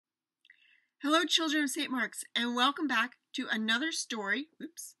Hello, children of St. Mark's, and welcome back to another story,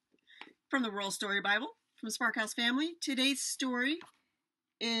 from the World Story Bible from the Spark House family. Today's story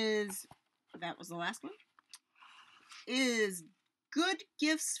that was the last one, is Good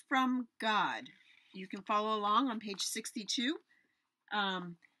Gifts from God. You can follow along on page 62.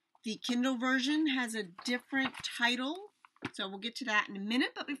 The Kindle version has a different title, so we'll get to that in a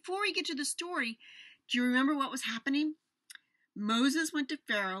minute. But before we get to the story, do you remember what was happening? Moses went to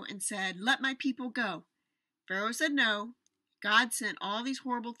Pharaoh and said, "Let my people go." Pharaoh said no. God sent all these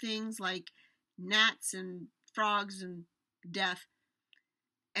horrible things like gnats and frogs and death.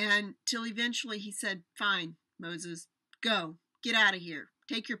 Until eventually he said, "Fine, Moses, go. Get out of here.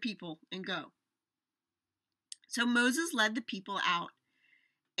 Take your people and go." So Moses led the people out.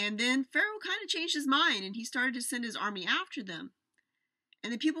 And then Pharaoh kind of changed his mind and he started to send his army after them.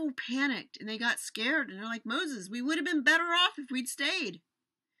 And the people panicked and they got scared and they're like, "Moses, we would have been better off if we'd stayed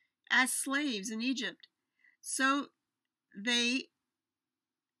as slaves in Egypt." So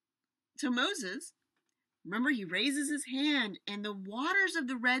Moses, remember, he raises his hand and the waters of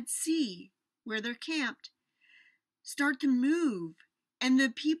the Red Sea, where they're camped, start to move and the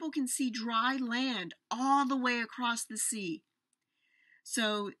people can see dry land all the way across the sea.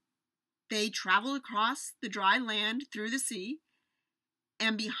 So they travel across the dry land through the sea,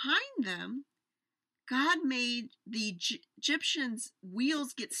 and behind them, God made the Egyptians'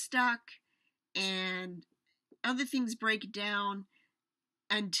 wheels get stuck and other things break down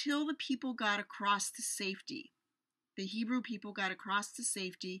until the people got across to safety. The Hebrew people got across to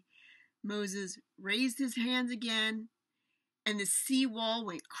safety. Moses raised his hands again, and the seawall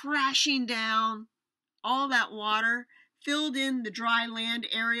went crashing down. All that water filled in the dry land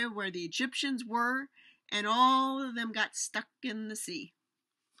area where the Egyptians were, and all of them got stuck in the sea.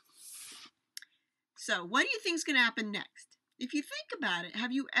 So, what do you think is going to happen next? If you think about it,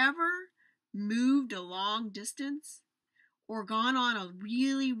 have you ever moved a long distance or gone on a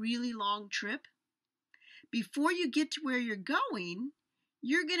really, really long trip? Before you get to where you're going,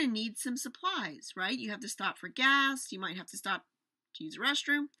 you're going to need some supplies, right? You have to stop for gas. You might have to stop to use the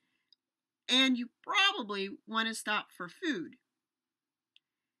restroom. And you probably want to stop for food.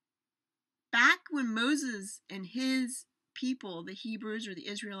 Back when Moses and his people, the Hebrews or the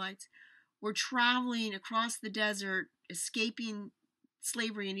Israelites, were traveling across the desert, escaping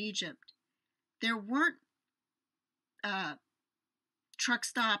slavery in Egypt, there weren't truck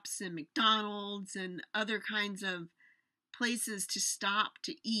stops and McDonald's and other kinds of places to stop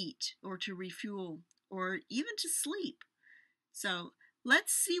to eat or to refuel or even to sleep. So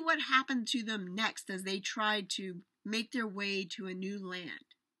let's see what happened to them next as they tried to make their way to a new land.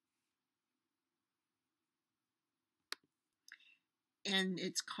 And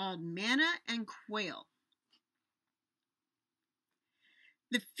it's called Manna and Quail.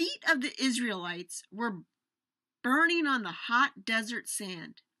 The feet of the Israelites were burning on the hot desert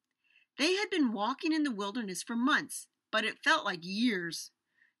sand. They had been walking in the wilderness for months, but it felt like years.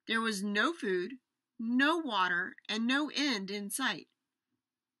 There was no food, no water, and no end in sight.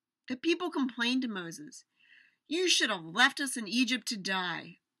 The people complained to Moses, "You should have left us in Egypt to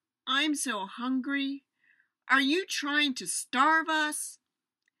die. I'm so hungry. Are you trying to starve us?"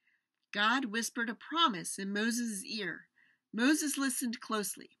 God whispered a promise in Moses' ear. Moses listened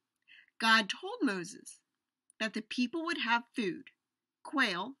closely. God told Moses that the people would have food,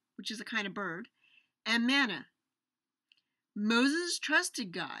 quail, which is a kind of bird, and manna. Moses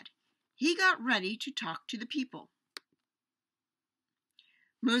trusted God. He got ready to talk to the people.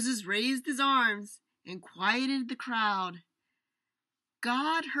 Moses raised his arms and quieted the crowd.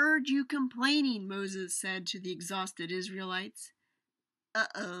 "God heard you complaining," Moses said to the exhausted Israelites.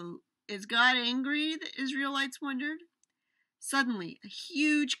 Uh-oh, is God angry? The Israelites wondered. Suddenly, a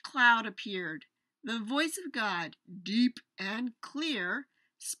huge cloud appeared. The voice of God, deep and clear,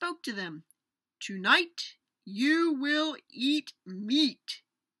 spoke to them. "Tonight you will eat meat,"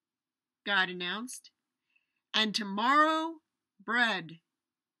 God announced, "and tomorrow bread.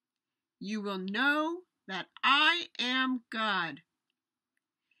 You will know that I am God."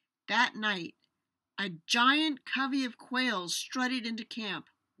 That night, a giant covey of quails strutted into camp.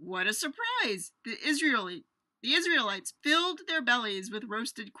 What a surprise! The Israelites filled their bellies with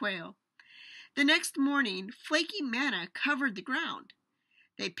roasted quail. The next morning, flaky manna covered the ground.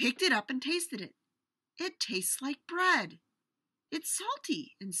 They picked it up and tasted it. It tastes like bread. It's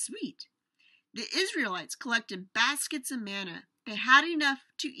salty and sweet. The Israelites collected baskets of manna. They had enough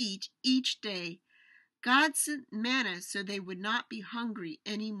to eat each day. God sent manna so they would not be hungry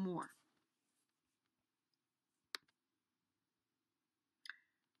anymore.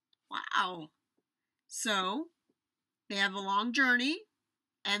 Wow. So, they have a long journey.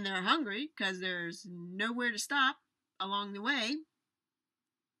 and they're hungry because there's nowhere to stop along the way.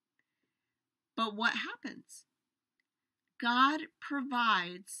 But what happens? God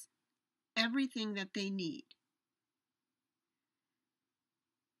provides everything that they need.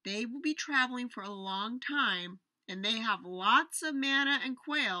 They will be traveling for a long time, and they have lots of manna and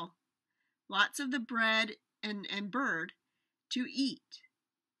quail, lots of the bread and bird to eat.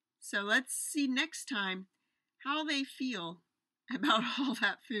 So let's see next time how they feel about all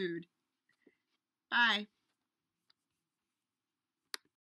that food. Bye.